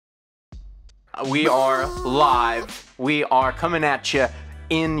We are live. We are coming at you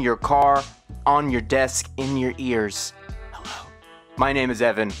in your car, on your desk, in your ears. Hello. My name is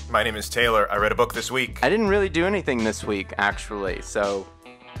Evan. My name is Taylor. I read a book this week. I didn't really do anything this week, actually, so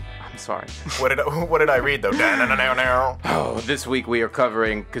I'm sorry. What did I read, though? Oh, this week we are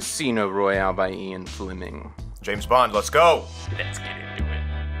covering Casino Royale by Ian Fleming. James Bond, let's go! Let's get into it.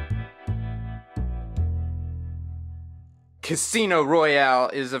 Casino Royale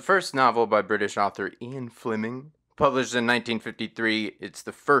is the first novel by British author Ian Fleming. Published in 1953, it's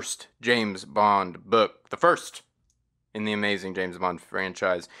the first James Bond book. The first in the amazing James Bond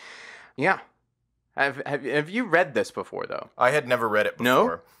franchise. Yeah. Have you read this before, though? I had never read it before.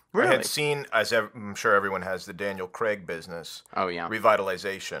 No? Really? I had seen, as I'm sure everyone has, the Daniel Craig business. Oh, yeah.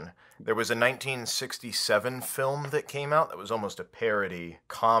 Revitalization. There was a 1967 film that came out that was almost a parody,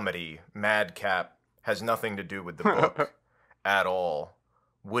 comedy, madcap. Has nothing to do with the book at all.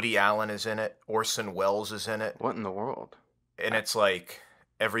 Woody Allen is in it. Orson Welles is in it. What in the world? And it's like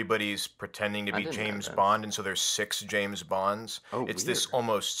everybody's pretending to be James Bond, and so there's 6 James Bonds. Oh, it's weird. this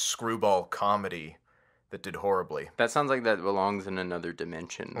almost screwball comedy that did horribly. That sounds like that belongs in another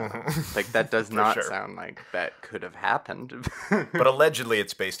dimension. Like, that does not sound like that could have happened. But allegedly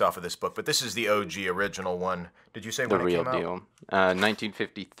it's based off of this book. But this is the OG original one. Did you say when it came out? The real deal.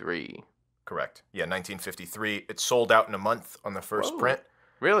 1953. Correct. Yeah, 1953. It sold out in a month on the first print.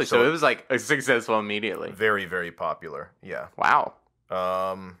 Really? So it was like a successful immediately. Very, very popular. Yeah. Wow.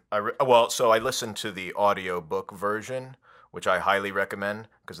 So I listened to the audiobook version, which I highly recommend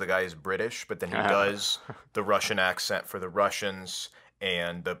because the guy is British, but then he does the Russian accent for the Russians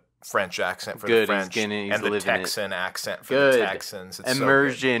and the French accent for the French and the Texan accent for the Texans. It's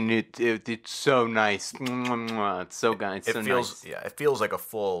immersion. It's so nice. It's so good. It's so nice. Yeah, it feels like a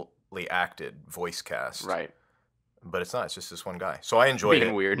fully acted voice cast. Right. But it's not. It's just this one guy. So I enjoyed it.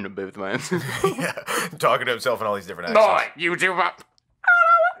 Being weird in a booth, man. Yeah, talking to himself in all these different accents. Boy, YouTuber.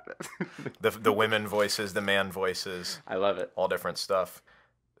 The women voices, the man voices. I love it. All different stuff.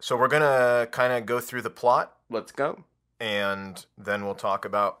 So we're going to kind of go through the plot. Let's go. And then we'll talk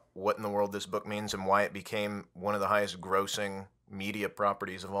about what in the world this book means and why it became one of the highest grossing media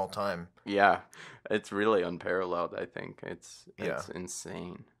properties of all time. Yeah. It's really unparalleled, I think. It's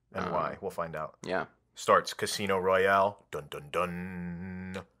insane. And why? We'll find out. Yeah. Starts Casino Royale. Dun, dun,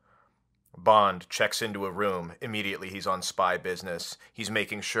 dun. Bond checks into a room. Immediately, he's on spy business. He's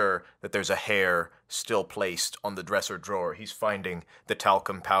making sure that there's a hair still placed on the dresser drawer. He's finding the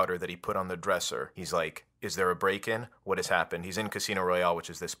talcum powder that he put on the dresser. He's like, is there a break-in? What has happened? He's in Casino Royale, which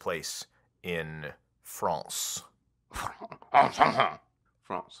is this place in France.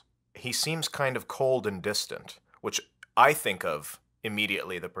 France. He seems kind of cold and distant, which I think of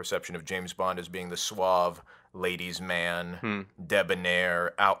immediately the perception of James Bond as being the suave ladies' man,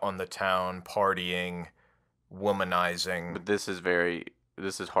 debonair, out on the town, partying, womanizing. But this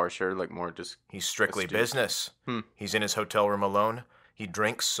is harsher, like more just... He's strictly business. He's in his hotel room alone. He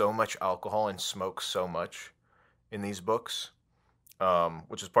drinks so much alcohol and smokes so much in these books,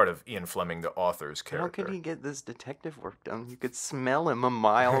 which is part of Ian Fleming, the author's character. How could he get this detective work done? You could smell him a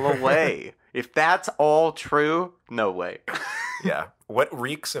mile away. If that's all true, no way. Yeah. What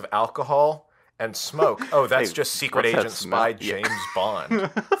reeks of alcohol and smoke? Oh, that's just secret agent spy James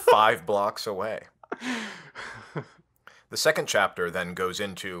Bond 5 blocks away. The second chapter then goes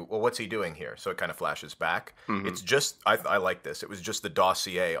into, well, what's he doing here? So it kind of flashes back. It's just, I like this. It was just the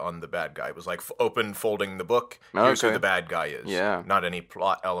dossier on the bad guy. It was like folding the book. Here's who the bad guy is. Yeah. Not any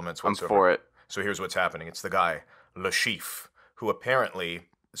plot elements whatsoever. I'm for it. So here's what's happening. It's the guy, Le Chiffre, who apparently,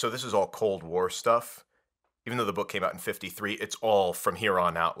 so this is all Cold War stuff. Even though the book came out in 53, it's all from here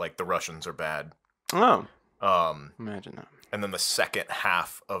on out, like the Russians are bad. Oh. Imagine that. And then the second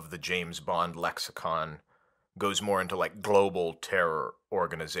half of the James Bond lexicon goes more into like global terror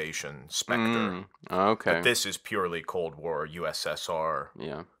organization, Spectre. Okay. But this is purely Cold War, USSR,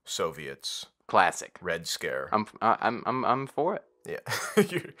 Soviets. Classic. Red Scare. I'm for it. Yeah.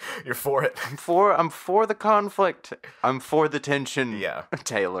 You're for it. I'm for the conflict. I'm for the tension. Yeah.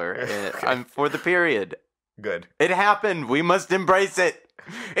 Taylor. Okay. I'm for the period. Good. It happened. We must embrace it.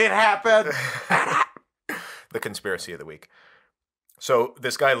 It happened. The conspiracy of the week. So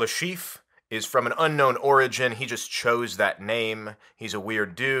this guy, Le Chiffre, is from an unknown origin. He just chose that name. He's a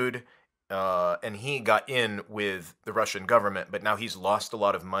weird dude. And he got in with the Russian government, but now he's lost a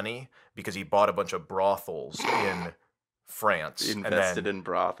lot of money because he bought a bunch of brothels in France. He invested in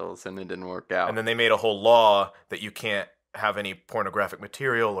brothels and it didn't work out. And then they made a whole law that you can't have any pornographic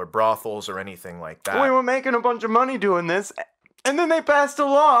material or brothels or anything like that. We were making a bunch of money doing this, and then they passed a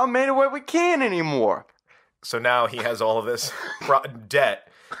law and made it where we can't anymore. So now he has all of this debt,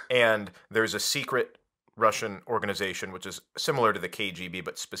 And there's a secret Russian organization, which is similar to the KGB,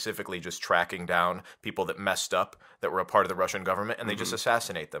 but specifically just tracking down people that messed up, that were a part of the Russian government, and they just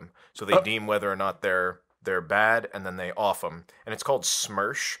assassinate them. So they deem whether or not they're bad, and then they off them. And it's called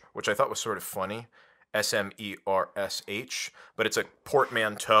SMERSH, which I thought was sort of funny. SMERSH, but it's a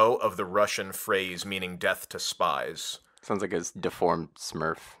portmanteau of the Russian phrase meaning death to spies. Sounds like a deformed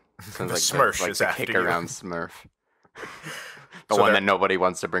Smurf. Sounds like Smursh like is the after kick you. around Smurf. The So one they're- that nobody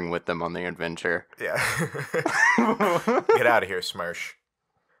wants to bring with them on the adventure. Yeah. Get out of here, Smersh.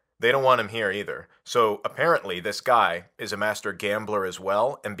 They don't want him here either. So apparently this guy is a master gambler as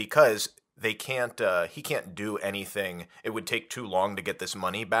well, and because he can't do anything, it would take too long to get this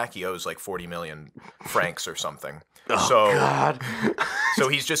money back. He owes like 40 million francs or something. God. So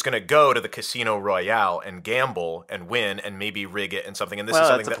he's just going to go to the Casino Royale and gamble and win and maybe rig it and something. And this is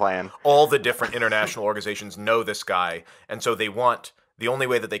something that's a plan. all the different international organizations know this guy. And so the only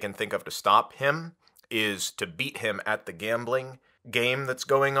way that they can think of to stop him is to beat him at the gambling game that's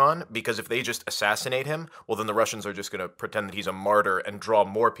going on, because if they just assassinate him, well, then the Russians are just going to pretend that he's a martyr and draw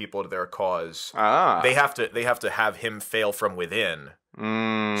more people to their cause. They have to have him fail from within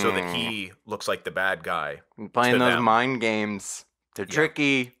so that he looks like the bad guy. Playing to those them. mind games. They're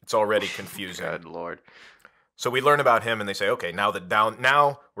tricky. It's already confusing. Good Lord. So we learn about him, and they say, okay, now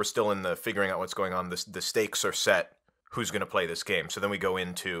we're still in the figuring out what's going on. The stakes are set. Who's going to play this game? So then we go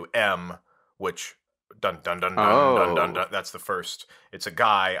into M, which dun dun dun dun dun dun dun. That's the first. It's a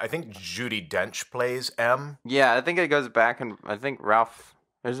guy. I think Judi Dench plays M. Yeah, I think it goes back, and I think Ralph.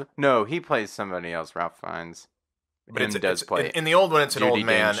 No, he plays somebody else. Ralph Fiennes. But M does play. in the old one. It's an Judi old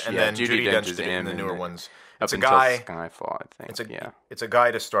man, Dench, and yeah, then Judi Judi Dench Dench is did it in M the in newer the- ones. Up It's a until guy. Skyfall, I think. It's a guy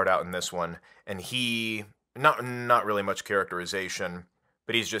to start out in this one, and he not really much characterization,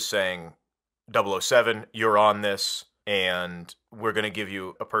 but he's just saying, 007, you're on this, and we're going to give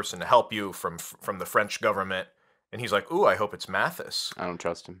you a person to help you from the French government. And he's like, ooh, I hope it's Mathis. I don't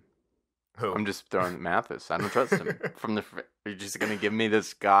trust him. Who? I'm just throwing Mathis. I don't trust him. You're just gonna give me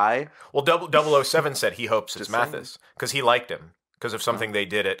this guy? Well, 007 said he hopes it's Just saying. Mathis because he liked him because of something they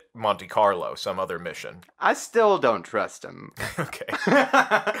did at Monte Carlo, some other mission. I still don't trust him. Okay.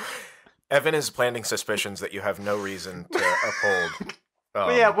 Evan is planting suspicions that you have no reason to uphold.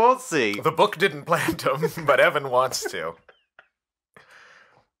 But yeah, we'll see. The book didn't plant them, but Evan wants to.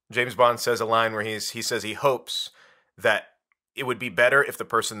 James Bond says a line where he says he hopes that it would be better if the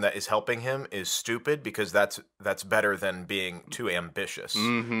person that is helping him is stupid, because that's better than being too ambitious. So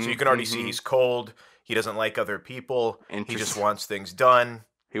you can already see he's cold. He doesn't like other people. He just wants things done.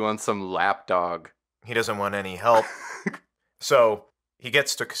 He wants some lapdog. He doesn't want any help. So he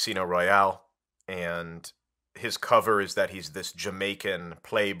gets to Casino Royale, and his cover is that he's this Jamaican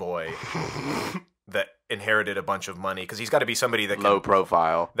playboy that inherited a bunch of money, because he's got to be somebody that Low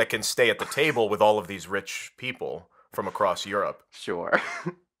profile. that can stay at the table with all of these rich people from across Europe. Sure.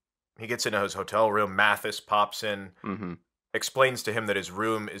 He gets into his hotel room. Mathis pops in, explains to him that his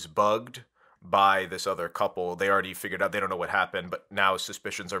room is bugged by this other couple. They already figured out, they don't know what happened, but now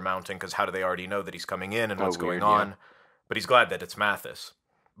suspicions are mounting, because how do they already know that he's coming in and what's going on? Yeah. But he's glad that it's Mathis.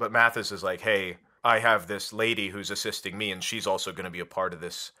 But Mathis is like, hey, I have this lady who's assisting me, and she's also going to be a part of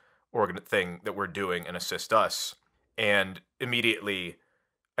this thing that we're doing and assist us. And immediately,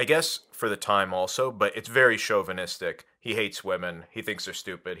 I guess for the time also, but it's very chauvinistic. He hates women. He thinks they're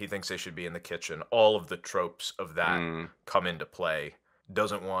stupid. He thinks they should be in the kitchen. All of the tropes of that come into play.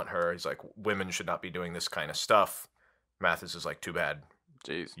 Doesn't want her. He's like, women should not be doing this kind of stuff. Mathis is like, too bad.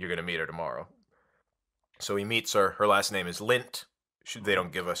 Jeez. You're going to meet her tomorrow. So he meets her. Her last name is Lint. They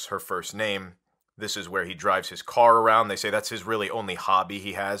don't give us her first name. This is where he drives his car around. They say that's his really only hobby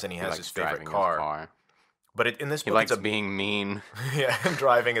he has, and he has his favorite car. But in this book, he likes being mean. Yeah,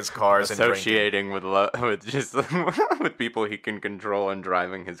 driving his cars and drinking. Associating with with people he can control and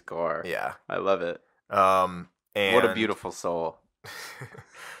driving his car. Yeah, I love it. And what a beautiful soul.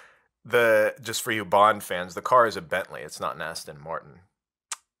 Just for you Bond fans, the car is a Bentley. It's not an Aston Martin.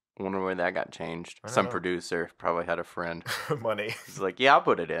 I wonder where that got changed. Some producer probably had a friend. Money. He's like, yeah, I'll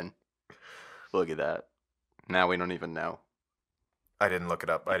put it in. Look at that. Now we don't even know. I didn't look it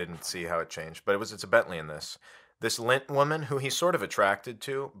up. I didn't see how it changed. But it's a Bentley in this. This Lint woman, who he's sort of attracted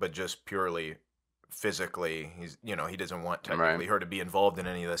to, but just purely physically, he doesn't want technically her to be involved in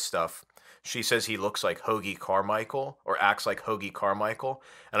any of this stuff. She says he looks like Hoagie Carmichael, or acts like Hoagie Carmichael.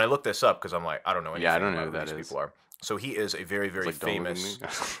 And I looked this up because I'm like, I don't know anything about who these people are. So he is a very, very famous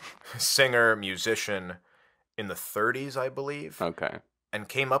singer, musician in the 30s, I believe. Okay. and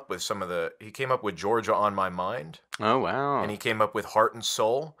came up with he came up with Georgia on My Mind. Oh, wow. And he came up with Heart and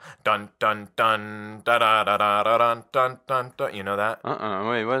Soul. Dun dun dun da da da da da dun dun dun dun. You know that?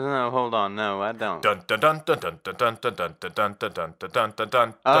 Wait, what? No, hold on. No, I don't. Dun dun dun dun dun dun dun dun dun dun dun dun dun dun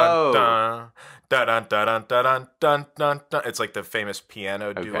dun Oh. dun dun dun dun dun dun dun. It's like the famous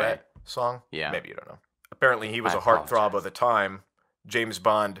piano duet song. Yeah. Maybe you don't know. Apparently, he was a heartthrob of the time. James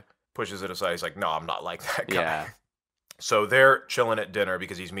Bond pushes it aside. He's like, no, I'm not like that guy. Yeah. So they're chilling at dinner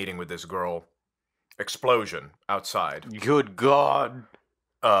because he's meeting with this girl. Explosion outside. Good God.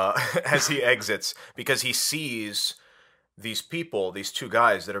 As he exits, because he sees these people, these two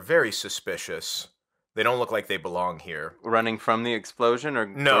guys that are very suspicious. They don't look like they belong here. Running from the explosion or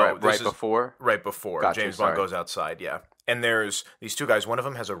no, right before? Right before. Gotcha, James Bond goes outside, yeah. And there's these two guys. One of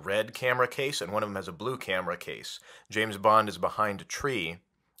them has a red camera case and one of them has a blue camera case. James Bond is behind a tree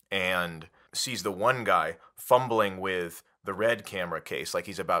and sees the one guy fumbling with the red camera case like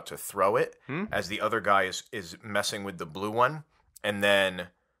he's about to throw it as the other guy is messing with the blue one. And then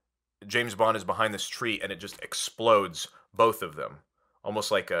James Bond is behind this tree and it just explodes both of them.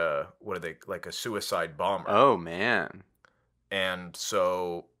 Almost like like a suicide bomber. Oh, man. And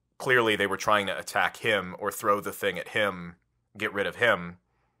so clearly they were trying to attack him or throw the thing at him, get rid of him.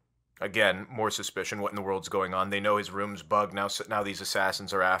 Again, more suspicion. What in the world's going on? They know his room's bugged. Now these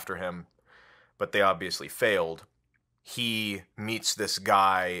assassins are after him. But they obviously failed. He meets this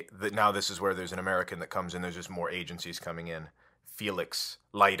guy. Now this is where there's an American that comes in. There's just more agencies coming in. Felix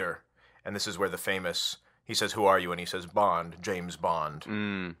Leiter. And this is where the famous... He says, who are you? And he says, Bond, James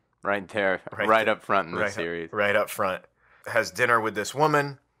Bond. Right there. Right up front in the series. Right up front. Has dinner with this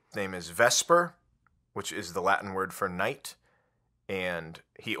woman. Name is Vesper, which is the Latin word for night. And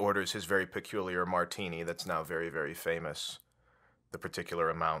he orders his very peculiar martini that's now very, very famous. The particular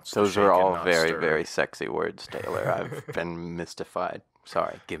amounts. Those are all very, very sexy words, Taylor. I've been mystified.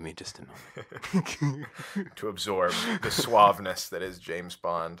 Sorry, give me just a moment. To absorb the suaveness that is James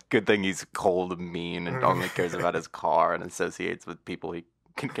Bond. Good thing he's cold and mean and only cares about his car and associates with people he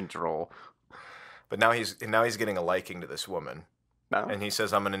can control. But now he's getting a liking to this woman. No? And he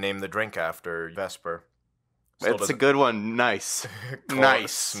says, I'm going to name the drink after Vesper. It's a good one. Nice.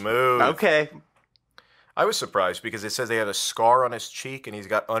 Nice. Smooth. Okay. I was surprised because it says he had a scar on his cheek and he's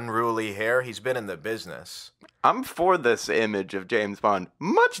got unruly hair. He's been in the business. I'm for this image of James Bond.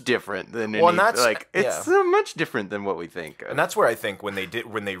 Much different than it's much different than what we think. And that's where I think when they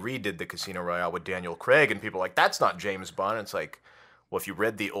redid the Casino Royale with Daniel Craig and people are like, that's not James Bond. And it's like, well, if you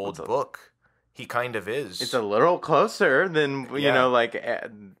read the old book, he kind of is. It's a little closer than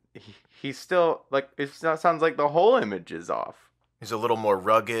he's still like it sounds like the whole image is off. He's a little more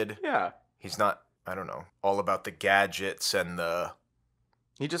rugged. Yeah. He's not, I don't know, all about the gadgets and the...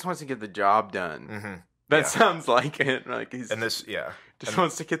 He just wants to get the job done. Mm-hmm. That sounds like it. Like he's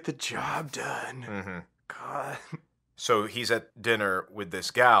wants to get the job done. Mm-hmm. God. So he's at dinner with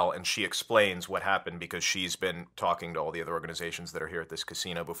this gal, and she explains what happened because she's been talking to all the other organizations that are here at this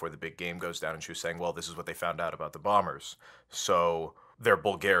casino before the big game goes down, and she was saying, well, this is what they found out about the bombers. So they're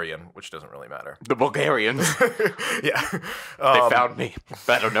Bulgarian, which doesn't really matter. The Bulgarians? Yeah. They found me.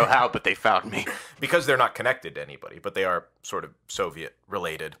 I don't know how, but they found me. Because they're not connected to anybody, but they are sort of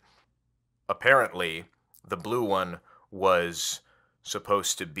Soviet-related. Apparently, the blue one was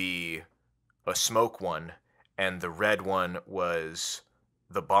supposed to be a smoke one, and the red one was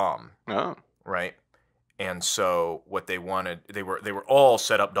the bomb. Oh. Right? And so what they wanted, they were all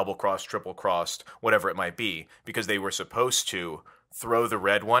set up double-crossed, triple-crossed, whatever it might be, because they were supposed to throw the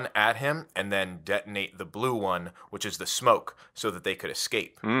red one at him and then detonate the blue one, which is the smoke, so that they could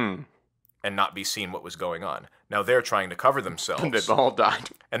escape and not be seen what was going on. Now they're trying to cover themselves. And they've all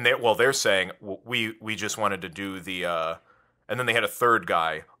died. And they're saying, we just wanted to do the... And then they had a third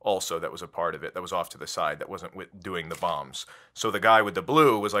guy also that was a part of it, that was off to the side, that wasn't doing the bombs. So the guy with the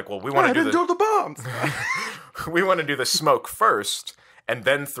blue was like, well, we want to do the bombs. We want to do the smoke first and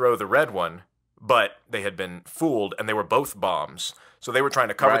then throw the red one. But they had been fooled, and they were both bombs. So they were trying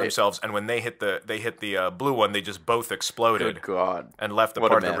to cover themselves, and when they hit the blue one, they just both exploded. Good God. And left the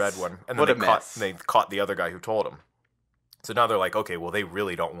part of the red one. And then they caught the other guy who told them. So now they're like, okay, well, they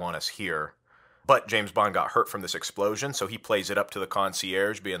really don't want us here. But James Bond got hurt from this explosion, so he plays it up to the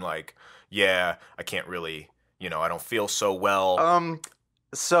concierge, being like, yeah, I can't really, I don't feel so well.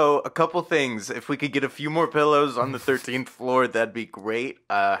 So, a couple things. If we could get a few more pillows on the 13th floor, that'd be great.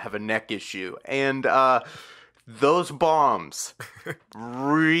 Have a neck issue. And, those bombs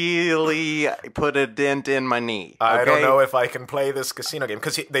really put a dent in my knee. Okay? I don't know if I can play this casino game.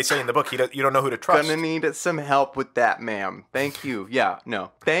 Because they say in the book, you don't know who to trust. Gonna need some help with that, ma'am. Thank you. Yeah,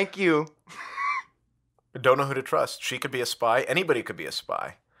 no. Thank you. Don't know who to trust. She could be a spy. Anybody could be a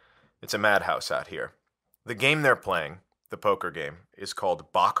spy. It's a madhouse out here. The game they're playing, the poker game, is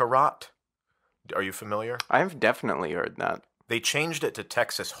called Baccarat. Are you familiar? I've definitely heard that. They changed it to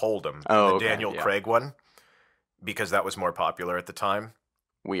Texas Hold'em, Oh, the okay, Daniel yeah. Craig one, because that was more popular at the time.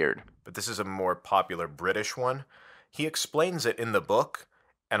 Weird. But this is a more popular British one. He explains it in the book,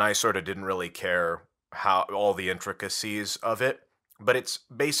 and I sort of didn't really care how all the intricacies of it. But it's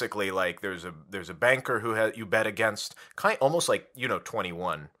basically like there's a banker who you bet against, almost like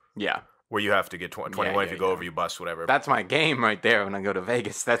 21, Yeah. where you have to get 21 if you go over, you bust, whatever. That's my game right there when I go to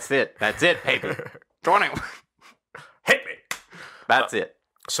Vegas. That's it. That's it, baby. 20. Hit me. That's it.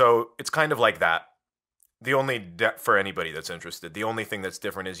 So it's kind of like that. The only for anybody that's interested, the only thing that's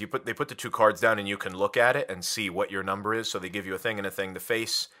different is they put the two cards down and you can look at it and see what your number is. So they give you a thing and a thing. The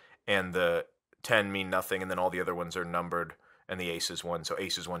face and the 10 mean nothing, and then all the other ones are numbered, and the ace is 1. So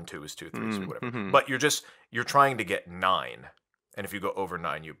ace is 1, 2 is 2, 3 is 3, whatever. Mm-hmm. But you're trying to get 9, and if you go over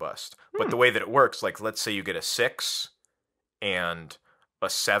 9, you bust. But the way that it works, like let's say you get a 6 and a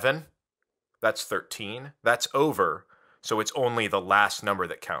 7, that's 13. That's over. So it's only the last number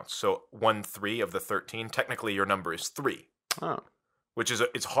that counts. So 1, 3 of the 13, technically your number is 3. Oh. Which is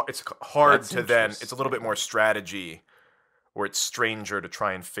it's hard That's to then. It's a little bit more strategy, where it's stranger to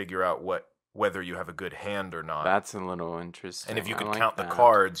try and figure out whether you have a good hand or not. That's a little interesting. And if you could I like count that. the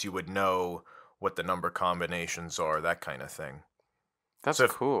cards, you would know what the number combinations are, that kind of thing. That's So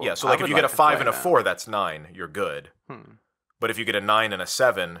cool. Yeah, so I like if would you get a to 5 play and a that. 4, that's 9. You're good. But if you get a 9 and a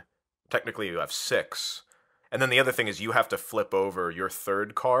 7, technically you have 6. And then the other thing is you have to flip over your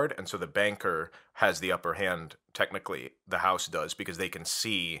third card, and so the banker has the upper hand, technically, the house does, because they can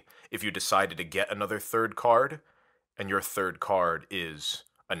see if you decided to get another third card, and your third card is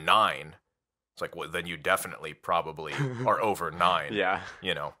a 9, it's like, well, then you definitely probably are over 9. Yeah.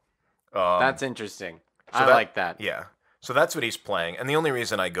 That's That's interesting. so I like that. Yeah. So that's what he's playing. And the only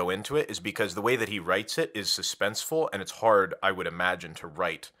reason I go into it is because the way that he writes it is suspenseful, and it's hard, I would imagine, to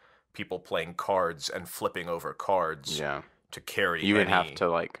write people playing cards and flipping over cards Yeah. to carry You would any... have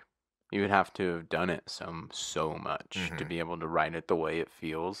to have done it so much to be able to write it the way it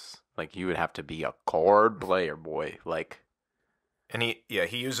feels. Like you would have to be a card player, boy. Like, And he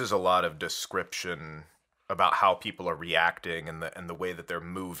uses a lot of description about how people are reacting and the way that they're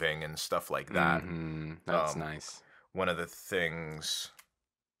moving and stuff like that. That's nice. One of the things...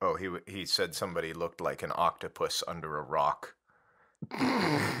 Oh, he said somebody looked like an octopus under a rock.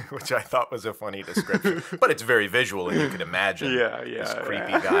 Which I thought was a funny description. But it's very visual, and you can imagine this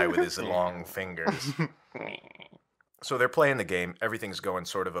creepy guy with his long fingers. So they're playing the game. Everything's going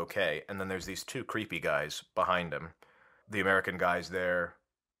sort of okay. And then there's these two creepy guys behind him. The American guy's there.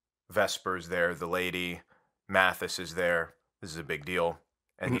 Vesper's there. The lady. Mathis is there. This is a big deal.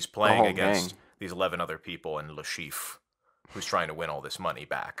 And he's playing against these 11 other people and Lashif, who's trying to win all this money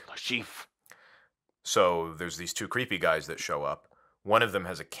back. Lashif. So there's these two creepy guys that show up. One of them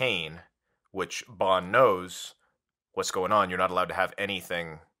has a cane, which Bond knows what's going on. You're not allowed to have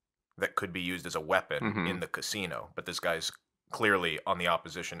anything that could be used as a weapon in the casino. But this guy's clearly on the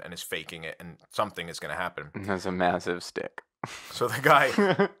opposition and is faking it, and something is going to happen. That's a massive stick. So the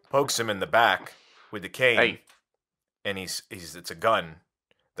guy pokes him in the back with the cane, Hey. and it's a gun.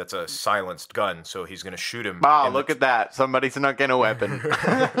 That's a silenced gun, so he's going to shoot him. Oh, look at that. Somebody snuck in a weapon.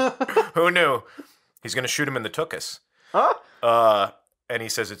 Who knew? He's going to shoot him in the tuchus. Huh? And he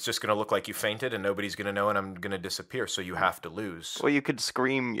says it's just going to look like you fainted and nobody's going to know and I'm going to disappear, so you have to lose. Well, you could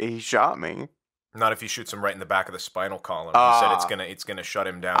scream, he shot me. Not if he shoots him right in the back of the spinal column. He said it's going to shut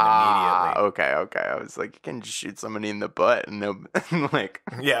him down immediately. Okay. I was like, you can just shoot somebody in the butt and they'll like,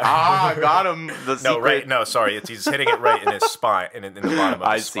 Yeah. I got him. The No, secret. right. No, sorry. He's hitting it right in his spine, in the bottom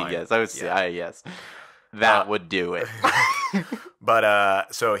of his spine. I see, yes. I was, yes. That would do it.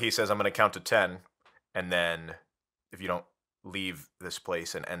 But so he says, I'm going to count to 10, and then if you don't leave this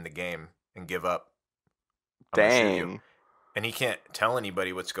place and end the game and give up, I'm gonna shoot you. Dang. And he can't tell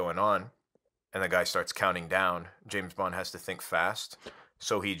anybody what's going on. And the guy starts counting down. James Bond has to think fast.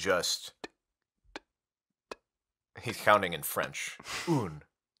 So he's counting in French. Un.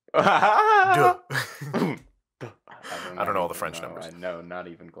 Deux. I don't know all the French numbers. No, not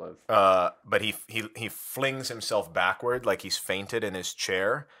even close. But he flings himself backward like he's fainted in his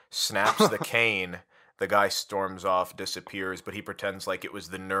chair, snaps the cane. The guy storms off, disappears, but he pretends like it was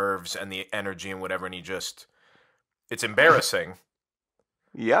the nerves and the energy and whatever, and it's embarrassing.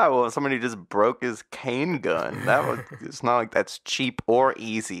 Yeah, well, somebody just broke his cane gun. It's not like that's cheap or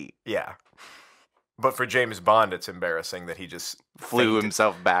easy. Yeah. But for James Bond, it's embarrassing that he just Flew fainted.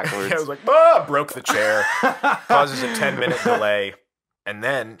 himself backwards. I was like, broke the chair, causes a 10-minute delay, And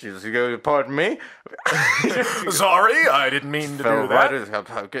then... Just go, pardon me? Sorry, I didn't mean to do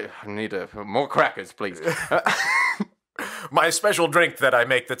that. I need more crackers, please. My special drink that I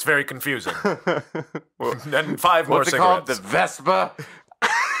make that's very confusing. And 5 more What's cigarettes. it called? The Vesper?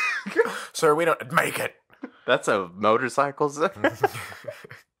 Sir, we don't... Make it. That's a motorcycle, sir.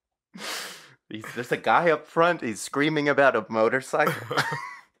 There's a guy up front. He's screaming about a motorcycle.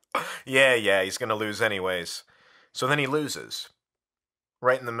 Yeah, he's gonna lose anyways. So then he loses.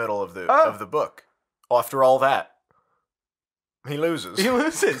 Right in the middle of the book. After all that. He loses. He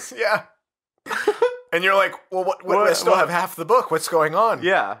loses. Yeah. And you're like, well, what I still have half the book. What's going on?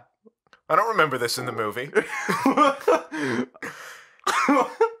 Yeah. I don't remember this in the movie.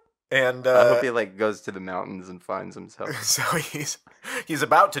 And I hope he goes to the mountains and finds himself. So he's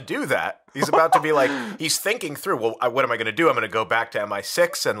about to do that. He's about to be he's thinking through, well, what am I going to do? I'm going to go back to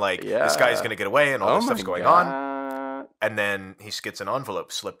MI6 and this guy's going to get away and all this stuff's going on. And then he gets an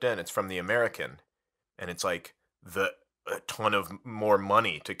envelope slipped in. It's from the American. And it's a ton of more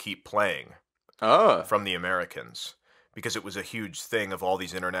money to keep playing from the Americans. Because it was a huge thing of all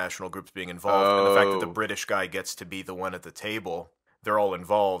these international groups being involved. And the fact that the British guy gets to be the one at the table. They're all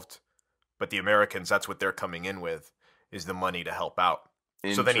involved, but the Americans, that's what they're coming in with, is the money to help out.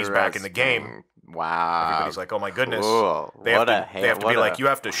 So then he's back in the game. Wow. Everybody's like, oh my goodness. Ooh, they have to be like, you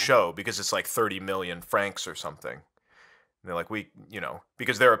have to show, because it's 30 million francs or something. And they're like,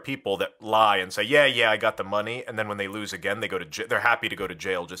 because there are people that lie and say, yeah, I got the money. And then when they lose again, they go to they're happy to go to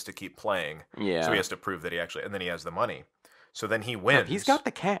jail just to keep playing. Yeah. So he has to prove that and then he has the money. So then he wins. He's got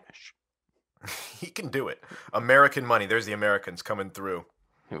the cash. He can do it. American money. There's the Americans coming through.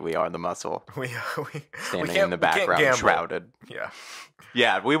 We are the muscle. Standing in the background, shrouded.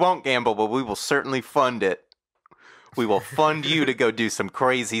 Yeah, we won't gamble, but we will certainly fund it. We will fund you to go do some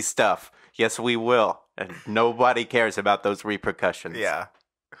crazy stuff. Yes, we will. And nobody cares about those repercussions. Yeah.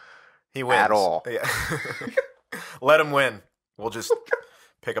 He wins. At all. Yeah. Let him win. We'll just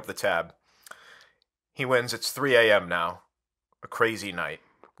pick up the tab. He wins. It's 3 a.m. now. A crazy night.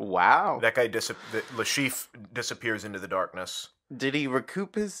 Wow. That guy, Lashif disappears into the darkness. Did he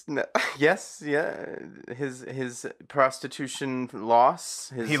recoup his... Yes, yeah. His prostitution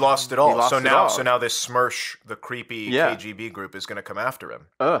loss? He lost it all. So now this Smersh, the creepy KGB group, is going to come after him.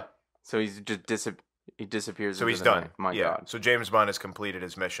 So he's just he disappears. So into he's the done. Night. My yeah. God. So James Bond has completed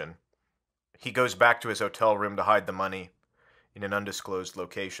his mission. He goes back to his hotel room to hide the money in an undisclosed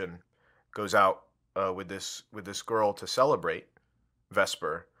location. Goes out with this girl to celebrate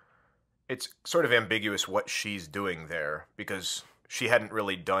Vesper. It's sort of ambiguous what she's doing there because she hadn't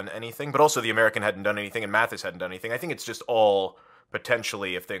really done anything, but also the American hadn't done anything and Mathis hadn't done anything. I think it's just all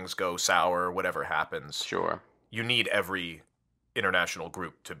potentially if things go sour, whatever happens. Sure. You need every international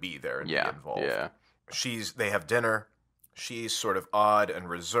group to be there and be involved. Yeah. They have dinner. She's sort of odd and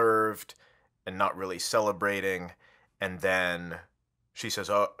reserved and not really celebrating. And then she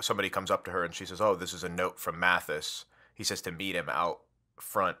says, somebody comes up to her and she says, this is a note from Mathis. He says to meet him out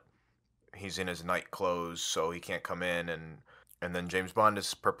front. He's in his night clothes, so he can't come in. And then James Bond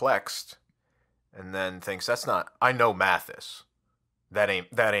is perplexed and then thinks, I know Mathis. That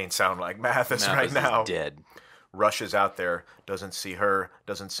ain't sound like Mathis right now. Is dead. Rushes out there, doesn't see her,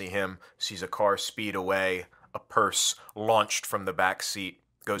 doesn't see him, sees a car speed away, a purse launched from the back seat,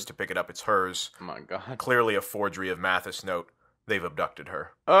 goes to pick it up, it's hers. Oh my God. Clearly a forgery of Mathis' note. They've abducted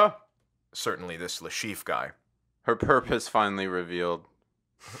her. Certainly this Lashif guy. Her purpose finally revealed.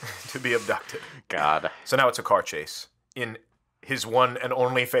 To be abducted. God. So now it's a car chase. In his one and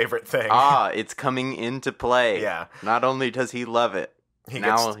only favorite thing. It's coming into play. Yeah. Not only does he love it, he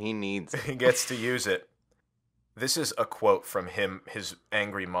needs it. He gets to use it. This is a quote from him, his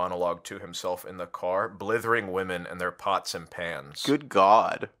angry monologue to himself in the car. Blithering women and their pots and pans. Good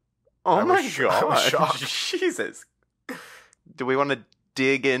God. Oh my God. I was shocked. Jesus. Do we want to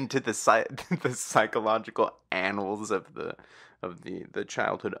dig into the psychological annals of the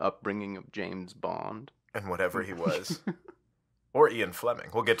childhood upbringing of James Bond? And whatever he was. Or Ian Fleming.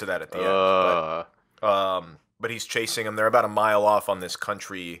 We'll get to that at the end. But he's chasing him. They're about a mile off on this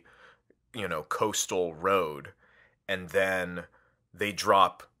country, coastal road. And then they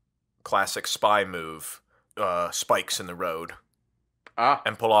drop classic spy move, spikes in the road.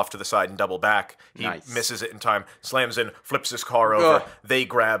 And pull off to the side and double back. He misses it in time, slams in, flips his car over. They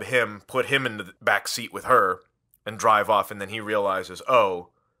grab him, put him in the back seat with her, and drive off. And then he realizes,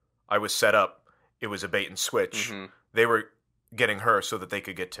 I was set up. It was a bait and switch. Mm-hmm. They were getting her so that they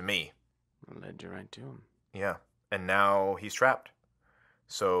could get to me. Led you right to him. Yeah. And now he's trapped.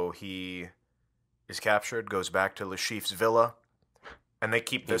 So he is captured, goes back to Lashif's villa. And they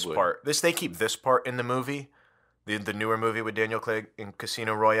keep this part. They keep this part in the movie the newer movie with Daniel Craig in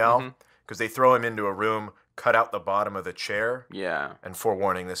Casino Royale, because they throw him into a room, cut out the bottom of the chair. Yeah. And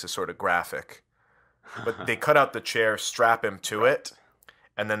forewarning, this is sort of graphic. But they cut out the chair, strap him to it,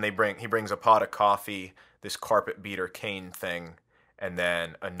 and then he brings a pot of coffee, this carpet beater cane thing, and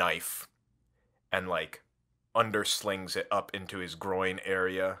then a knife, and like underslings it up into his groin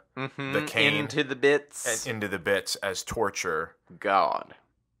area. The cane into the bits. and into the bits as torture. God.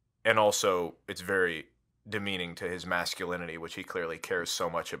 And also, it's very demeaning to his masculinity, which he clearly cares so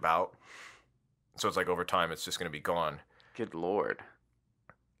much about. So it's like over time, it's just going to be gone. Good Lord.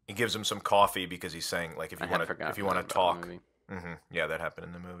 He gives him some coffee because he's saying, like, if you want to talk. Yeah, that happened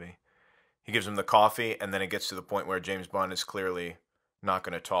in the movie. He gives him the coffee, and then it gets to the point where James Bond is clearly not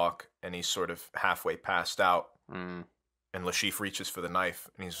going to talk, and he's sort of halfway passed out. And Lashif reaches for the knife,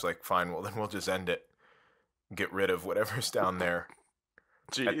 and he's like, fine, well, then we'll just end it. Get rid of whatever's down there.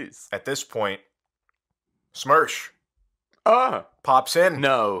 Jeez. At this point, Smersh pops in.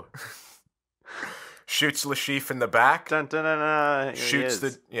 No. Shoots Lashif in the back. Dun, dun, dun, dun. Shoots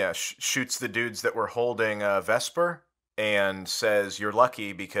the dudes that were holding Vesper, and says, "You're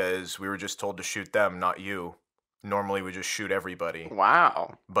lucky because we were just told to shoot them, not you. Normally we just shoot everybody.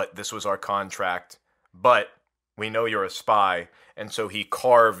 Wow. But this was our contract. But we know you're a spy." And so he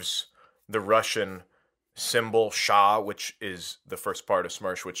carves the Russian symbol Shah, which is the first part of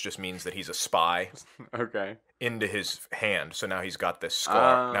Smersh, which just means that he's a spy. Okay. Into his hand. So now he's got this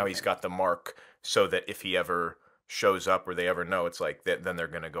scar. Now he's got the mark, so that if he ever shows up or they ever know, it's like then they're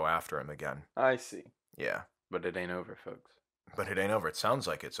going to go after him again. I see. Yeah. But it ain't over, folks. But it ain't over. It sounds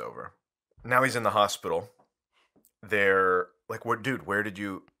like it's over. Now he's in the hospital. They're like, dude, where did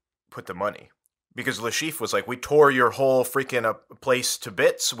you put the money? Because Lashif was like, we tore your whole freaking place to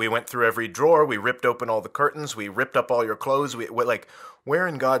bits. We went through every drawer. We ripped open all the curtains. We ripped up all your clothes. We like, where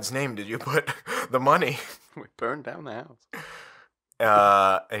in God's name did you put the money? We burned down the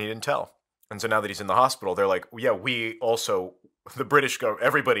house. And he didn't tell. And so now that he's in the hospital, they're like, yeah, we also, the British government,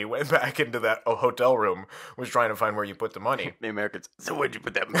 everybody went back into that hotel room, was trying to find where you put the money. The Americans, so where'd you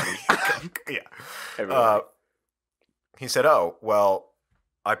put that money? Yeah. He said, oh, well,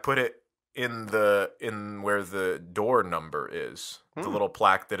 I put it in where the door number is. The little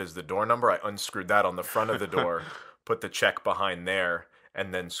plaque that is the door number. I unscrewed that on the front of the door, put the check behind there,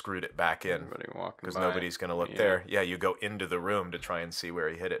 and then screwed it back in. Because nobody's going to look there. Yeah, you go into the room to try and see where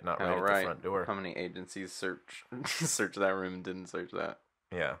he hit it, not right at the front door. How many agencies search that room and didn't search that?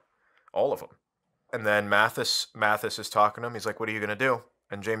 Yeah, all of them. And then Mathis is talking to him. He's like, what are you going to do?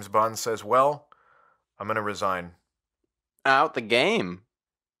 And James Bond says, well, I'm going to resign. Out the game.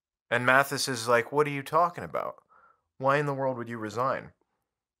 And Mathis is like, what are you talking about? Why in the world would you resign?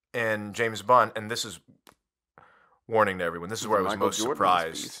 And James Bond, and this is warning to everyone, this is where I was most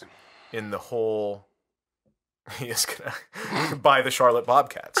surprised in the whole, he is going to buy the Charlotte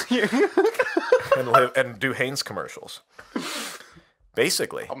Bobcats and do Hanes commercials.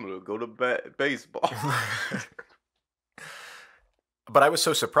 Basically. I'm going to go to baseball. But I was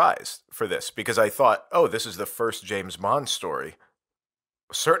so surprised for this because I thought, oh, this is the first James Bond story.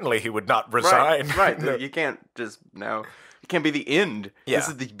 Certainly he would not resign. Right. You can't just now. It can't be the end. Yeah. This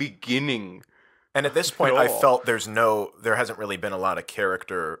is the beginning. And at this point, I felt there hasn't really been a lot of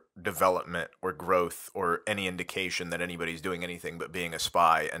character development or growth or any indication that anybody's doing anything but being a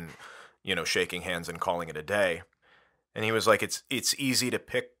spy and, shaking hands and calling it a day. And he was like, it's easy to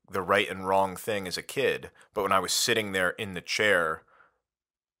pick the right and wrong thing as a kid. But when I was sitting there in the chair,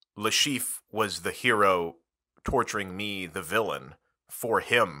 Lashif was the hero torturing me, the villain, for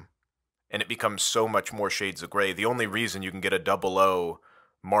him. And it becomes so much more shades of gray. The only reason you can get a 00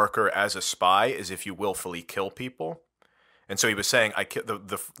 marker as a spy is if you willfully kill people. And so he was saying,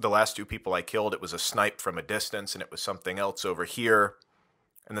 the last 2 people I killed, it was a snipe from a distance, and it was something else over here.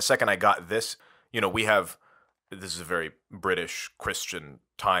 And the second I got this, this is a very British Christian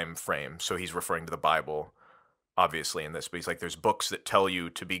time frame, so he's referring to the Bible, obviously, in this. But he's like, there's books that tell you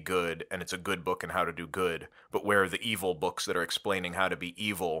to be good, and it's a good book and how to do good. But where are the evil books that are explaining how to be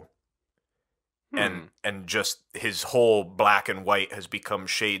evil? And just his whole black and white has become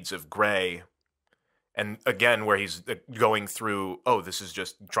shades of gray. And again, where he's going through, oh, this is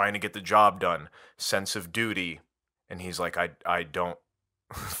just trying to get the job done, sense of duty. And he's like, I don't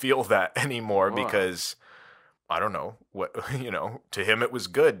feel that anymore because, I don't know, what to him it was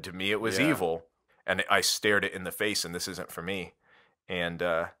good, to me it was evil. And I stared it in the face, and this isn't for me. And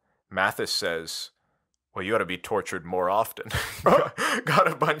Mathis says, well, you ought to be tortured more often.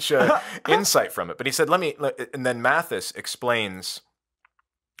 Got a bunch of insight from it. But he said, and then Mathis explains,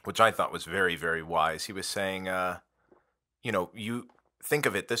 which I thought was very, very wise. He was saying, think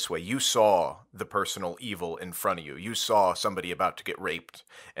of it this way. You saw the personal evil in front of you. You saw somebody about to get raped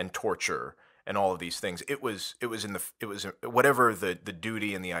and torture and all of these things. It was whatever the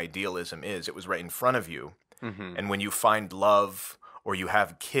duty and the idealism is, it was right in front of you. Mm-hmm. And when you find love or you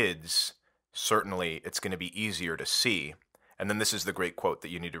have kids, certainly it's going to be easier to see. And then this is the great quote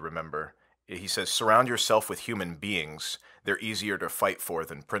that you need to remember. He says, surround yourself with human beings. They're easier to fight for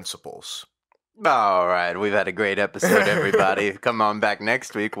than principles. All right, we've had a great episode, everybody. Come on back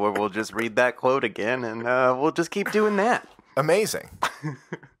next week where we'll just read that quote again, and we'll just keep doing that. Amazing.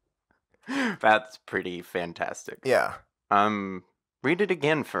 That's pretty fantastic. Yeah. Read it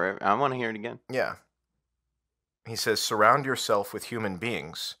again I want to hear it again. Yeah. He says, surround yourself with human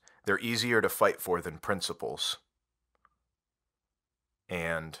beings. They're easier to fight for than principles.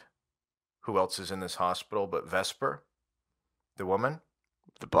 And who else is in this hospital but Vesper, the woman?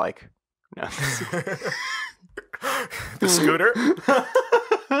 The bike. No. The scooter?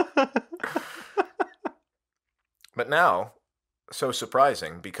 But now, so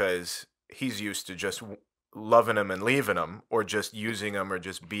surprising, because he's used to just loving him and leaving him, or just using him, or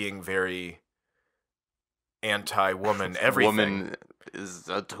just being very anti-woman everything. Woman is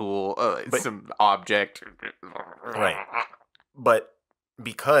a tool, it's an object. Right. But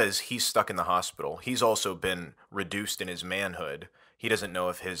because he's stuck in the hospital, he's also been reduced in his manhood. He doesn't know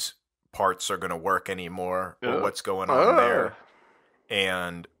if his parts are going to work anymore or what's going on there.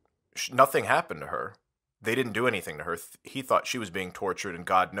 And nothing happened to her. They didn't do anything to her. He thought she was being tortured and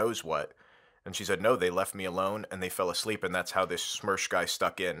God knows what. And she said, no, they left me alone and they fell asleep. And that's how this Smersh guy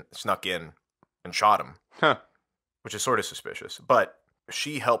snuck in and shot him. Huh. Which is sort of suspicious. But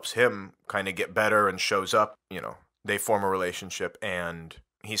she helps him kind of get better and shows up. You know, they form a relationship and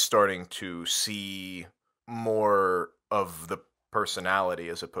he's starting to see more of the personality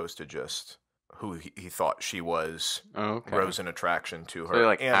as opposed to just who he thought she was. Okay. Rose an attraction to her.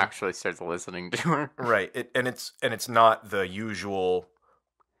 So he and actually starts listening to her. Right. It's not the usual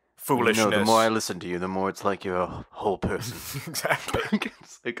foolishness. You know, the more I listen to you, the more it's like you're a whole person. Exactly.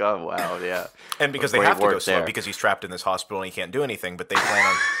 It's like, oh wow, yeah. And because they have to go slow because he's trapped in this hospital and he can't do anything, but they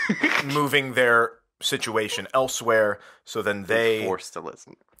plan on moving their situation elsewhere, so then they're forced to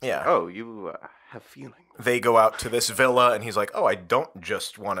listen. Yeah. Oh, you have feelings. They go out to this villa, and he's like, "Oh, I don't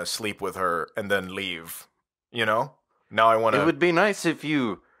just want to sleep with her and then leave. You know, now I want to." It would be nice if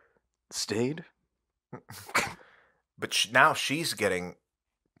you stayed. But now she's getting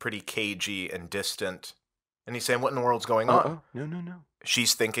pretty cagey and distant, and he's saying, "What in the world's going on?" No.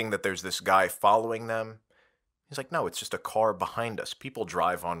 She's thinking that there's this guy following them. He's like, "No, it's just a car behind us. People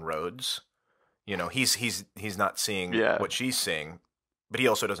drive on roads." You know, he's not seeing what she's seeing, but he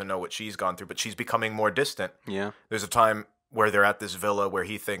also doesn't know what she's gone through. But she's becoming more distant. Yeah. There's a time where they're at this villa where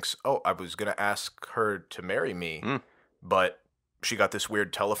he thinks, "Oh, I was gonna ask her to marry me," but she got this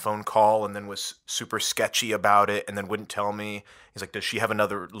weird telephone call and then was super sketchy about it and then wouldn't tell me. He's like, "Does she have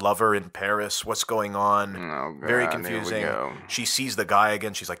another lover in Paris? What's going on?" Oh, God, very confusing. there we go. She sees the guy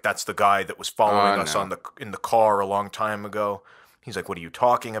again. She's like, "That's the guy that was following us in the car a long time ago." He's like, "What are you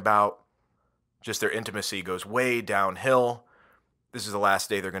talking about?" Just their intimacy goes way downhill. This is the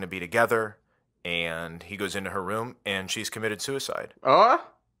last day they're going to be together. And he goes into her room and she's committed suicide.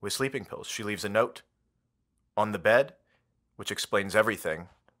 With sleeping pills. She leaves a note on the bed, which explains everything,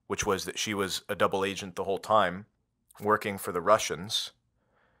 which was that she was a double agent the whole time, working for the Russians.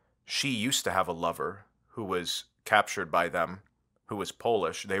 She used to have a lover who was captured by them, who was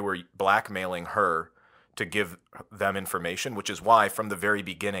Polish. They were blackmailing her to give them information, which is why from the very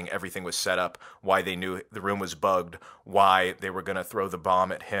beginning everything was set up, why they knew the room was bugged, why they were going to throw the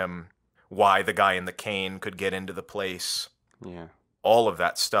bomb at him, why the guy in the cane could get into the place. Yeah. All of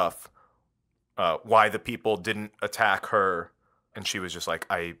that stuff. Why the people didn't attack her. And she was just like,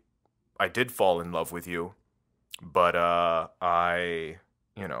 I did fall in love with you, but I,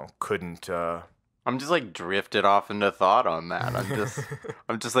 couldn't... I'm just like drifted off into thought on that. I'm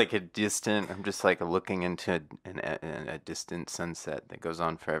just like I'm just like looking into a distant sunset that goes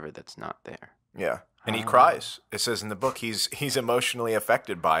on forever that's not there. Yeah. And he cries. It says in the book he's emotionally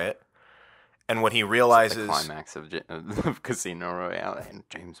affected by it. And when he realizes... It's the climax of Casino Royale and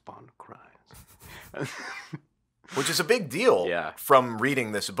James Bond cries. Which is a big deal from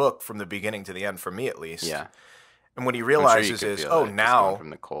reading this book from the beginning to the end, for me at least. Yeah. And what he realizes is, now... from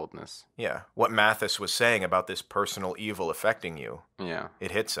the coldness. Yeah. What Mathis was saying about this personal evil affecting you. Yeah.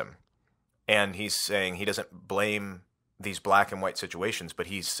 It hits him. And he's saying he doesn't blame these black and white situations, but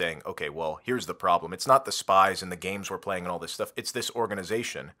he's saying, okay, well, here's the problem. It's not the spies and the games we're playing and all this stuff. It's this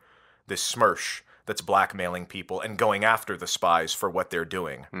organization, this Smersh, that's blackmailing people and going after the spies for what they're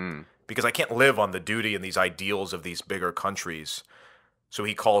doing. Because I can't live on the duty and these ideals of these bigger countries So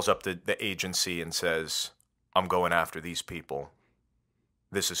he calls up the agency and says, I'm going after these people.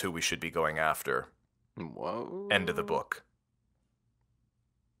 This is who we should be going after. Whoa. End of the book.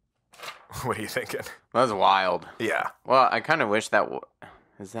 What are you thinking? That's wild. Yeah. Well, I kind of wish that...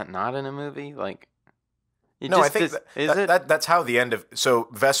 Is that not in a movie? Like... No, I think that's how the end of... So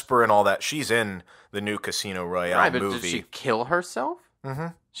Vesper and all that, she's in the new Casino Royale movie. But did she kill herself? Mm-hmm.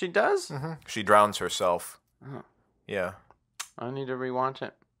 She does? Mm-hmm. She drowns herself. Oh. Yeah. I need to rewatch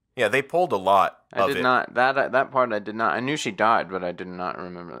it. Yeah, they pulled a lot of it. I did not... That part I did not... I knew she died, but I did not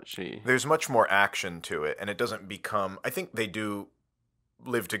remember that she... There's much more action to it, and it doesn't become... I think they do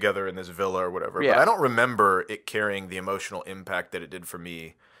live together in this villa or whatever, yeah. But I don't remember it carrying the emotional impact that it did for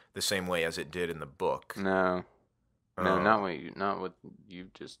me the same way as it did in the book. No. No, not what you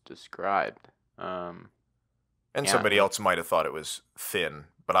just described. And somebody else might have thought it was thin,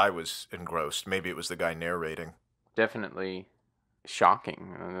 but I was engrossed. Maybe it was the guy narrating. Definitely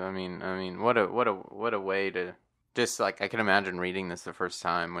shocking. I mean, what a way to just like I can imagine reading this the first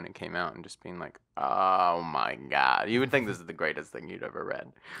time when it came out and just being like, oh my god, you would think this is the greatest thing you'd ever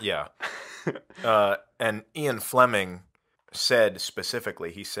read. Yeah. And Ian Fleming said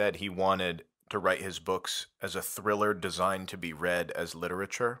specifically, he said he wanted to write his books as a thriller designed to be read as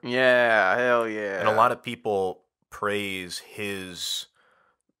literature. Yeah, hell yeah. And a lot of people praise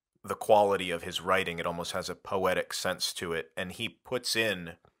the quality of his writing. It almost has a poetic sense to it. And he puts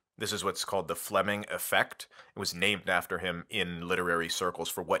in, this is what's called the Fleming Effect. It was named after him in literary circles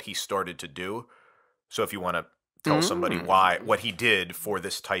for what he started to do. So if you want to tell somebody what he did for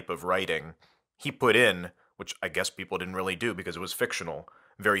this type of writing, he put in, which I guess people didn't really do because it was fictional,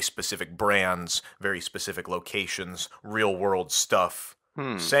 very specific brands, very specific locations, real-world stuff,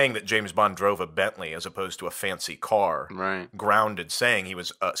 saying that James Bond drove a Bentley as opposed to a fancy car. Right. Grounded, saying he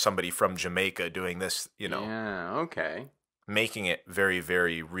was somebody from Jamaica doing this, Yeah, okay. Making it very,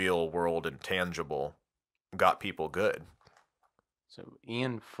 very real-world and tangible got people good. So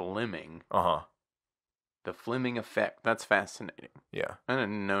Ian Fleming. Uh-huh. The Fleming Effect. That's fascinating. Yeah. I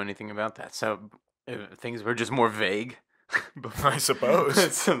didn't know anything about that. So things were just more vague. I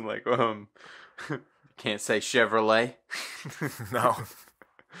suppose. So like, can't say Chevrolet. No.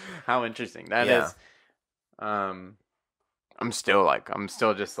 How interesting that is. I'm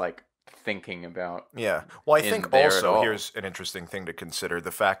still just like thinking about. Yeah. Well, I think also here's an interesting thing to consider: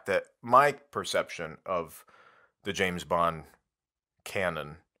 the fact that my perception of the James Bond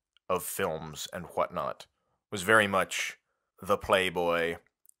canon of films and whatnot was very much the playboy.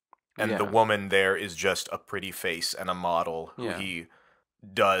 And the woman there is just a pretty face and a model who he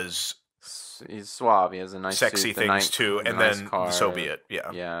does. He's suave. He has a nice sexy suit, things too, and nice then car. So be it. Yeah.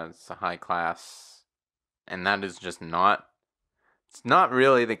 Yeah, it's a high class, and that is just not. It's not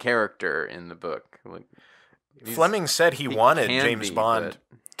really the character in the book. Like, Fleming said he wanted James Bond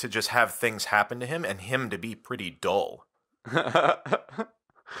to just have things happen to him and him to be pretty dull.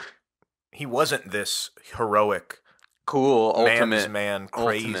 He wasn't this heroic. Cool, ultimate man's man,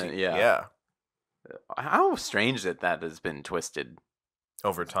 crazy. Ultimate, yeah. How strange that has been twisted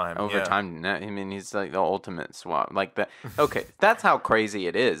over time. I mean, he's like the ultimate swap. Like that. Okay, that's how crazy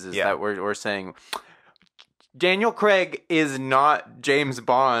it is. That we're saying Daniel Craig is not James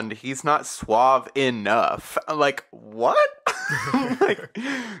Bond. He's not suave enough. Like what? Like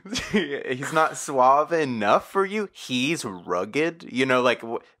he's not suave enough for you. He's rugged.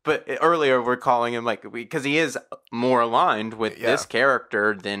 But earlier we're calling him like because he is more aligned with this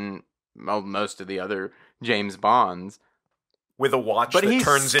character than most of the other James Bonds. With a watch that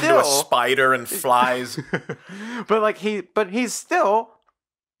turns into a spider and flies. but he's still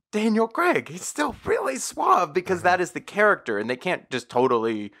Daniel Craig. He's still really suave because that is the character, and they can't just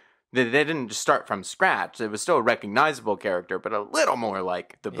totally. They didn't just start from scratch. It was still a recognizable character, but a little more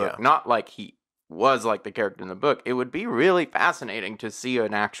like the book. Not like he was like the character in the book. It would be really fascinating to see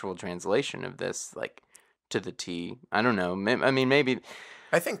an actual translation of this, like to the T. I don't know. I mean, maybe.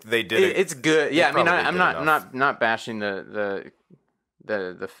 I think they did. It's good. Yeah, I mean, I'm not bashing the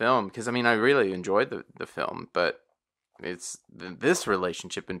film because I mean I really enjoyed the film, but it's this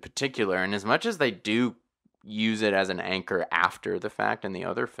relationship in particular, and as much as they do use it as an anchor after the fact in the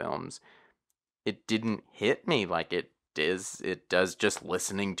other films, it didn't hit me like it does just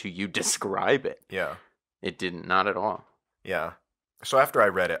listening to you describe it. Yeah. It didn't, not at all. Yeah. So after I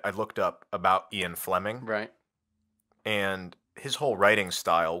read it, I looked up about Ian Fleming. Right. And his whole writing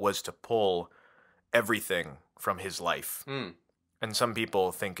style was to pull everything from his life. And some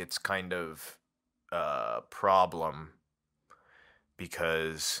people think it's kind of a problem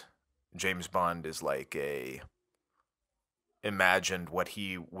because James Bond is like imagined what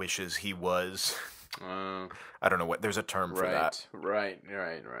he wishes he was I don't know what. There's a term for that. Right.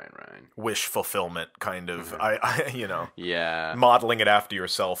 Wish fulfillment, kind of. Yeah. Modeling it after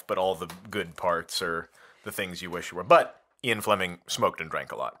yourself, but all the good parts are the things you wish you were. But Ian Fleming smoked and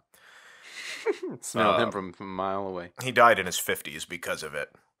drank a lot. Smelled him from a mile away. He died in his 50s because of it.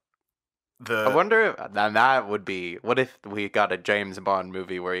 I wonder if that would be. What if we got a James Bond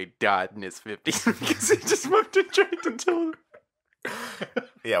movie where he died in his 50s because he just smoked and drank until.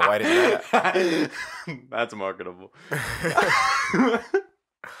 Yeah, why did you do that? That's marketable.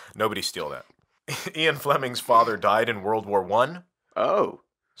 Nobody steal that. Ian Fleming's father died in World War I. Oh.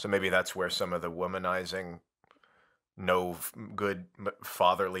 So maybe that's where some of the womanizing, no good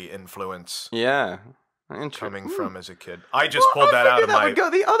fatherly influence coming from as a kid. I just pulled that out of my... would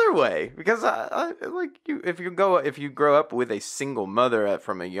go the other way. Because if you grow up with a single mother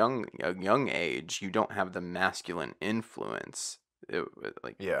from a young age, you don't have the masculine influence. You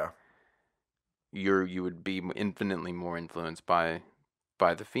would be infinitely more influenced by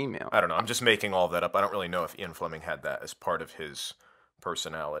the female. I don't know. I'm just making all of that up. I don't really know if Ian Fleming had that as part of his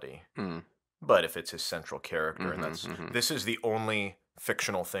personality. But if it's his central character, this is the only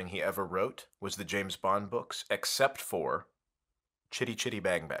fictional thing he ever wrote was the James Bond books, except for Chitty Chitty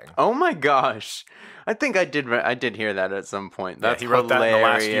Bang Bang. Oh my gosh! I think I did hear that at some point. That's he wrote hilarious. that in the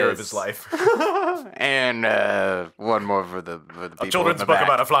last year of his life. And one more for the people. A children's book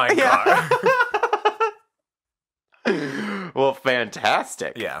about a flying car. Well,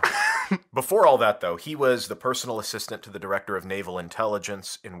 fantastic. Yeah. Before all that, though, he was the personal assistant to the director of naval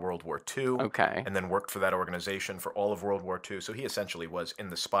intelligence in World War II. Okay. And then worked for that organization for all of World War II. So he essentially was in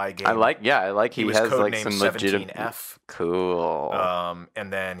the spy game. I like he was has codenamed some legitimate 17F. Cool.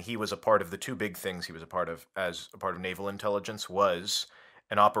 And then he was a part of the two big things he was a part of as a part of naval intelligence was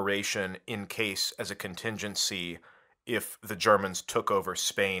an operation in case as a contingency if the Germans took over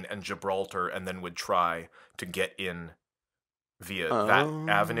Spain and Gibraltar and then would try to get in via that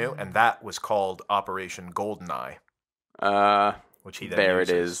avenue, and that was called Operation Goldeneye. Which he then there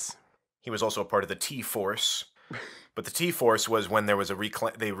uses. It is. He was also a part of the T-Force, but the T-Force was when there was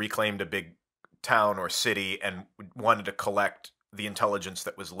they reclaimed a big town or city and wanted to collect the intelligence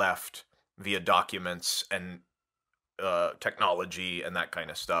that was left via documents and technology and that kind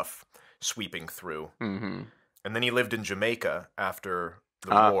of stuff, sweeping through. Mm-hmm. And then he lived in Jamaica after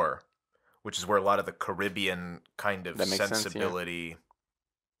the war, which is where a lot of the Caribbean kind of sensibility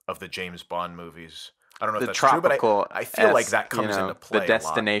of the James Bond movies. I don't know if that's true, but I feel like that comes into play. The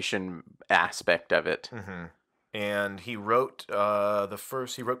destination aspect of it. Mm-hmm. And he wrote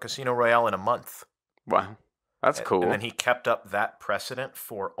he wrote Casino Royale in a month. Wow. That's cool. And then he kept up that precedent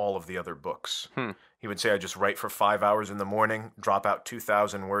for all of the other books. He would say, I just write for 5 hours in the morning, drop out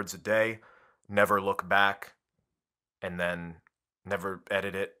 2,000 words a day, never look back, and then never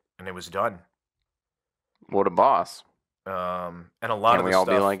edit it, and it was done. What a boss. And a lot of the stuff... Can we all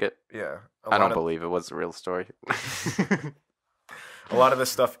be like it? Yeah. I don't believe it was a real story. A lot of the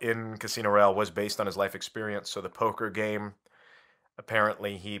stuff in Casino Royale was based on his life experience. So the poker game,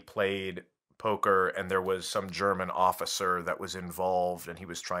 apparently he played poker and there was some German officer that was involved and he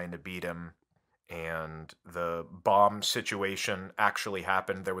was trying to beat him. And the bomb situation actually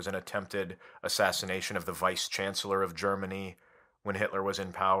happened. There was an attempted assassination of the vice chancellor of Germany when Hitler was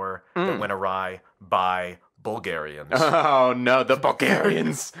in power that went awry by Bulgarians. Oh, no, the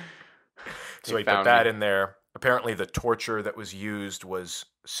Bulgarians. So he put that in there. Apparently the torture that was used was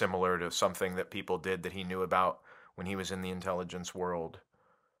similar to something that people did that he knew about when he was in the intelligence world.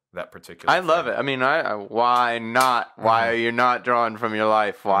 That particular thing. Love it. I mean, why not? Why are you not drawing from your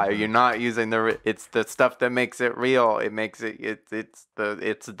life? Why are you not using it's the stuff that makes it real. It makes it's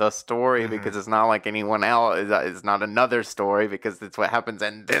the story because it's not like anyone else. It's not another story because it's what happens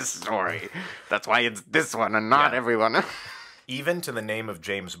in this story. That's why it's this one and not everyone. Even to the name of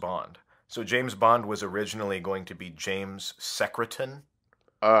James Bond. So James Bond was originally going to be James Secretan.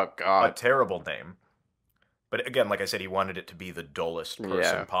 Oh, God. A terrible name. But again, like I said, he wanted it to be the dullest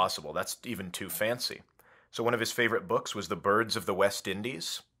person possible. That's even too fancy. So one of his favorite books was The Birds of the West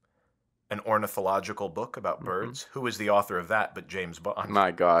Indies, an ornithological book about birds. Who was the author of that but James Bond?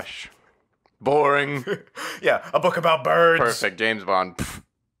 My gosh. Boring. Yeah, a book about birds. Perfect, James Bond.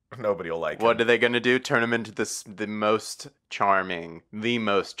 Nobody will like it. What are they going to do? Turn him into the most charming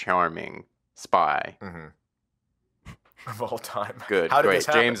spy. Of all time. Good, How did great. this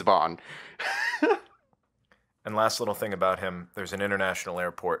happen? James Bond. And last little thing about him, there's an international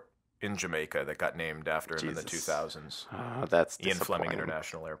airport in Jamaica that got named after him in the 2000s. Oh, that's Ian Fleming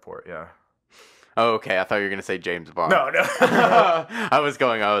International Airport, Oh, okay. I thought you were going to say James Bond. No. I was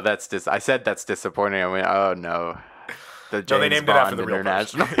going, I said that's disappointing. I went, oh, no. They named it after the real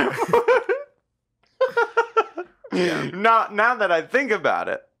person. Now that I think about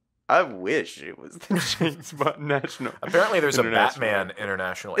it, I wish it was the James Bond National. Apparently, there's a International Batman Airport.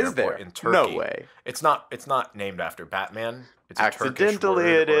 International Is Airport there? in Turkey. No way. It's not named after Batman. It's a Accidentally,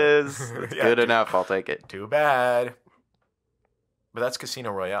 Turkish word, it is. It's good enough. I'll take it. Too bad. But that's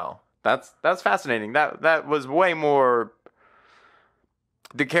Casino Royale. That's fascinating. That was way more.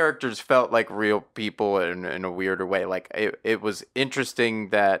 The characters felt like real people in a weirder way. Like it was interesting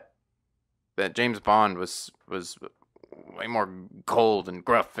that James Bond was way more cold and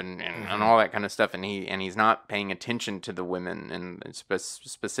gruff and all that kind of stuff, and he's not paying attention to the women and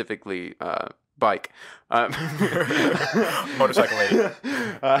specifically bike motorcycle lady.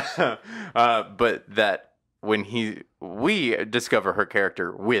 But that when we discover her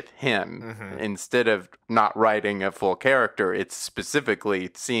character with him, instead of not writing a full character, it's specifically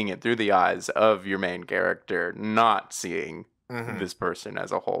seeing it through the eyes of your main character, not seeing this person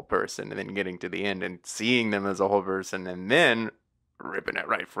as a whole person, and then getting to the end and seeing them as a whole person, and then ripping it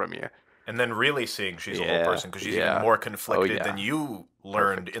right from you. And then really seeing she's a whole person, because she's even more conflicted than you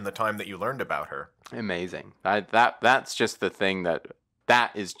learned in the time that you learned about her. Amazing. That's just the thing that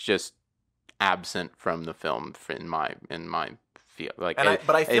is just absent from the film in my feel. Like,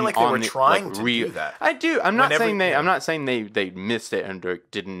 but I feel like they were trying to do that. I do. I'm not saying they missed it and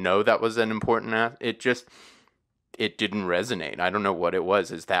didn't know that was an important. It didn't resonate. I don't know what it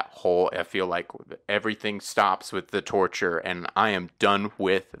was. Is that whole? I feel like everything stops with the torture, and I am done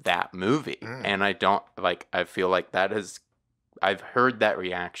with that movie. And I don't like. I feel like that is. I've heard that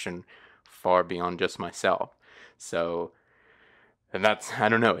reaction far beyond just myself. So, and that's. I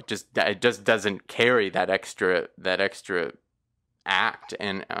don't know. It just doesn't carry that extra act,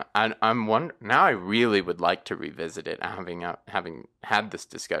 and I'm wondering now. I really would like to revisit it, having had this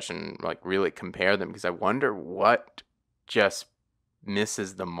discussion, like really compare them, because I wonder what just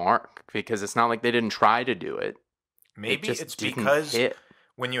misses the mark, because it's not like they didn't try to do it. Maybe it's because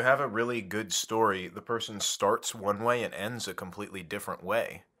when you have a really good story, the person starts one way and ends a completely different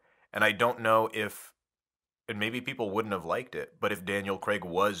way, and I don't know if. And maybe people wouldn't have liked it, but if Daniel Craig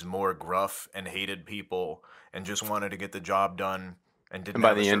was more gruff and hated people and just wanted to get the job done and didn't, and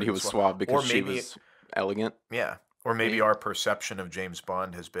by the end he was suave because she was elegant. Yeah. Or maybe our perception of James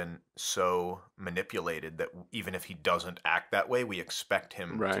Bond has been so manipulated that even if he doesn't act that way, we expect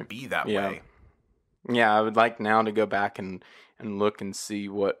him to be that way. Yeah, I would like now to go back and look and see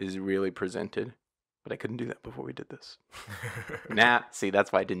what is really presented. But I couldn't do that before we did this. See,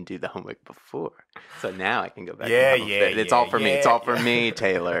 that's why I didn't do the homework before. So now I can go back. It's all for me. It's all for me,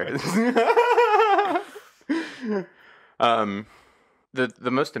 Taylor. The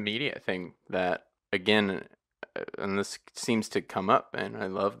most immediate thing that, again, and this seems to come up, and I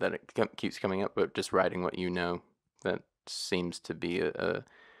love that it keeps coming up, but just writing what you know, that seems to be a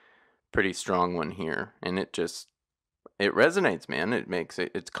pretty strong one here. And it resonates, man.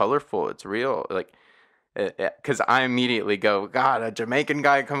 It's colorful. It's real. Like, because I immediately go, God, a Jamaican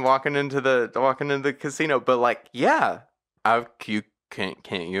guy walking into the casino, but like, yeah, can't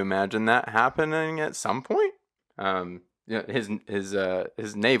you imagine that happening at some point?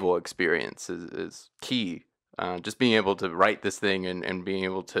 His naval experience is key. Just being able to write this thing and being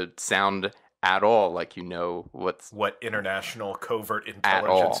able to sound at all like what international covert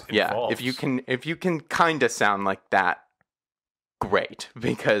intelligence involves. If you can kind of sound like that. Great,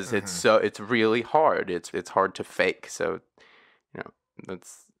 because it's really hard. It's hard to fake. So,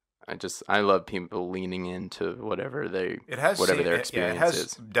 I love people leaning into whatever their experience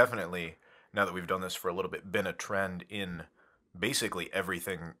is. Definitely, now that we've done this for a little bit, been a trend in basically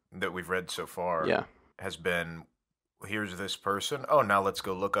everything that we've read so far. Yeah, has been, here's this person. Oh, now let's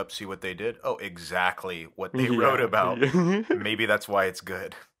go look up, see what they did. Oh, exactly what they wrote about. Maybe that's why it's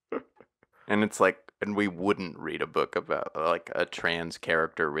good. And it's like. And we wouldn't read a book about like a trans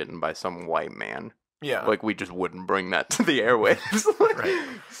character written by some white man. Yeah. Like we just wouldn't bring that to the airwaves.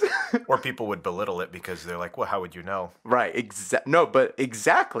 Right. Or people would belittle it because they're like, well, how would you know? Right.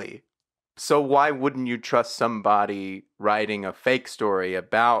 Exactly. So why wouldn't you trust somebody writing a fake story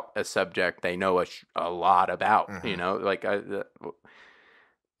about a subject they know a lot about,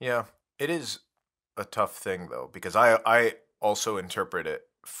 Yeah. It is a tough thing though, because I also interpret it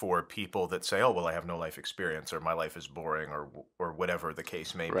for people that say, oh, well, I have no life experience or my life is boring or whatever the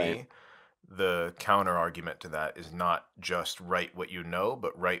case may be. The counter argument to that is not just write what you know,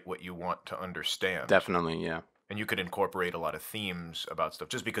 but write what you want to understand. Definitely, yeah. And you could incorporate a lot of themes about stuff.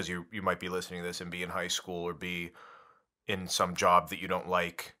 Just because you might be listening to this and be in high school or be in some job that you don't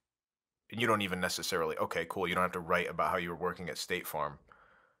like, and you don't even necessarily, okay, cool, you don't have to write about how you were working at State Farm.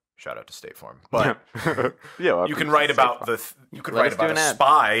 Shout out to State Farm. But you can write about write about a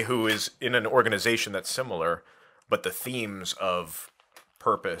spy who is in an organization that's similar, but the themes of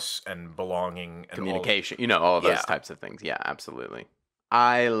purpose and belonging and communication, all of those types of things. Yeah, absolutely.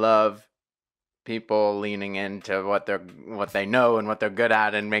 I love people leaning into what they know and what they're good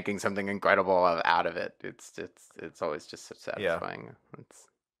at and making something incredible out of it. It's always just so satisfying. Yeah.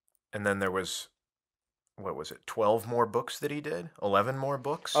 And then there was, what was it, 12 more books that he did? 11 more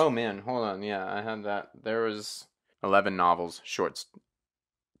books? Oh man, hold on. Yeah, I had that. There was 11 novels,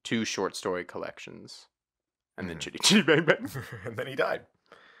 2 short story collections, and then Chitty Chitty Bang Bang. And then he died.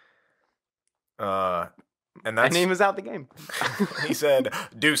 And he was out the game. He said,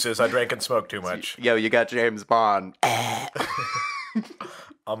 "Deuces, I drank and smoked too much." Yo, you got James Bond. I'm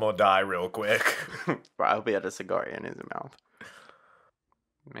gonna die real quick. I hope he had a cigar in his mouth.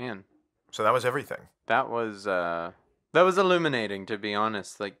 Man. So that was everything. That was illuminating, to be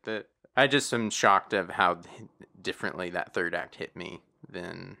honest. Like I just am shocked of how differently that third act hit me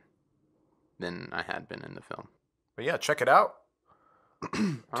than I had been in the film. But yeah, check it out.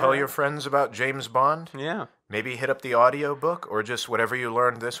 Tell your friends about James Bond. Yeah. Maybe hit up the audiobook or just whatever you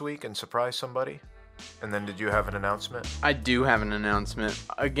learned this week and surprise somebody. And then did you have an announcement? I do have an announcement.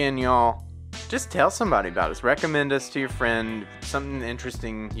 Again, y'all, just tell somebody about us. Recommend us to your friend. Something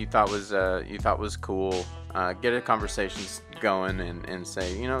interesting you thought was cool. Get a conversation going and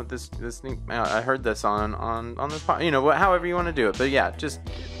say, this I heard this on this podcast. However you want to do it. But yeah, just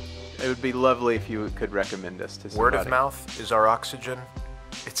it would be lovely if you could recommend us to somebody. Word of mouth is our oxygen.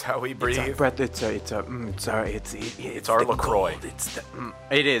 It's how we breathe. It's our breath. It's our LaCroix.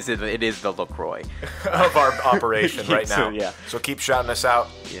 It is the LaCroix of our operation right now. Yeah. So keep shouting us out.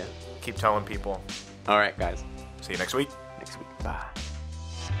 Yeah. Keep telling people. All right, guys. See you next week. Bye.